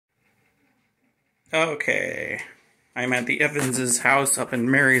Okay, I'm at the Evans' house up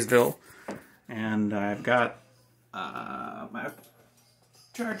in Marysville, and I've got my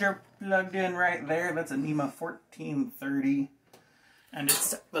charger plugged in right there. That's a NEMA 1430, and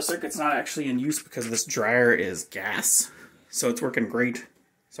the circuit's not actually in use because this dryer is gas, so it's working great.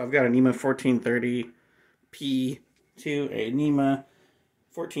 So I've got a NEMA 1430P to a NEMA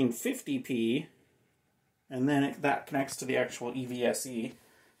 1450P, and then that connects to the actual EVSE,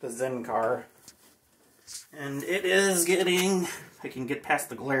 the ZenCar. And it is getting, I can get past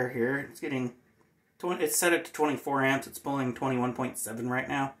the glare here, it's set it to 24 amps, it's pulling 21.7 right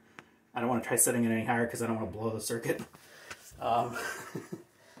now. I don't want to try setting it any higher because I don't want to blow the circuit. So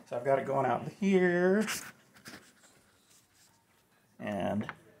I've got it going out here, and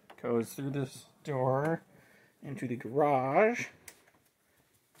it goes through this door into the garage,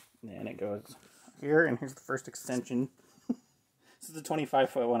 and then it goes here, and here's the first extension. This is the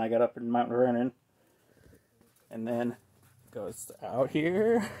 25-foot one I got up in Mount Vernon. And then it goes out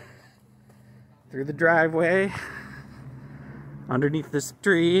here, through the driveway, underneath this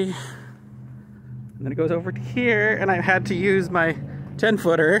tree, and then it goes over to here, and I had to use my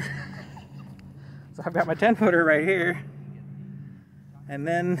 10-footer. So I've got my 10-footer right here, and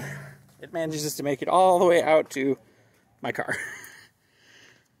then it manages to make it all the way out to my car,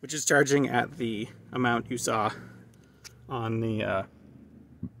 which is charging at the amount you saw on the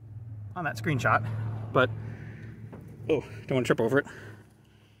on that screenshot. But oh, don't want to trip over it.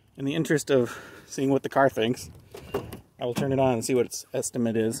 In the interest of seeing what the car thinks, I will turn it on and see what its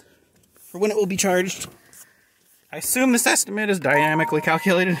estimate is for when it will be charged. I assume this estimate is dynamically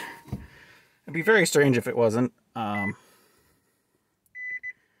calculated. It'd be very strange if it wasn't.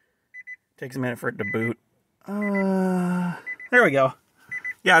 Takes a minute for it to boot. There we go.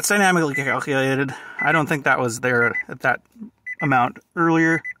 Yeah, it's dynamically calculated. I don't think that was there at that amount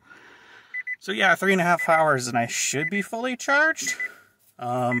earlier. So yeah, 3.5 hours and I should be fully charged.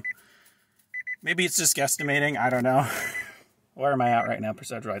 Maybe it's just guesstimating, I don't know. Where am I at right now,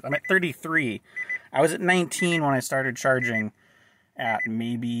 percentage-wise? I'm at 33. I was at 19 when I started charging at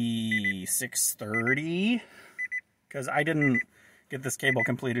maybe 6:30. Because I didn't get this cable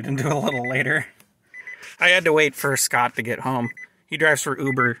completed until a little later. I had to wait for Scott to get home. He drives for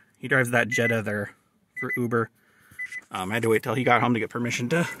Uber. He drives that Jetta there for Uber. I had to wait till he got home to get permission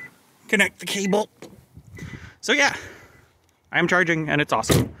to connect the cable. So yeah, I'm charging and it's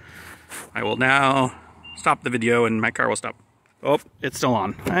awesome. I will now stop the video and my car will stop. Oh, it's still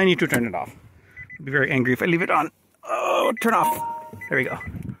on. I need to turn it off. I'll be very angry if I leave it on. Oh, turn off. There we go.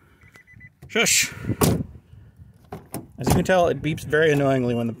 Shush. As you can tell, it beeps very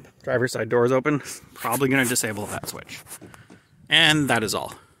annoyingly when the driver's side door is open. Probably going to disable that switch. And that is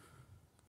all.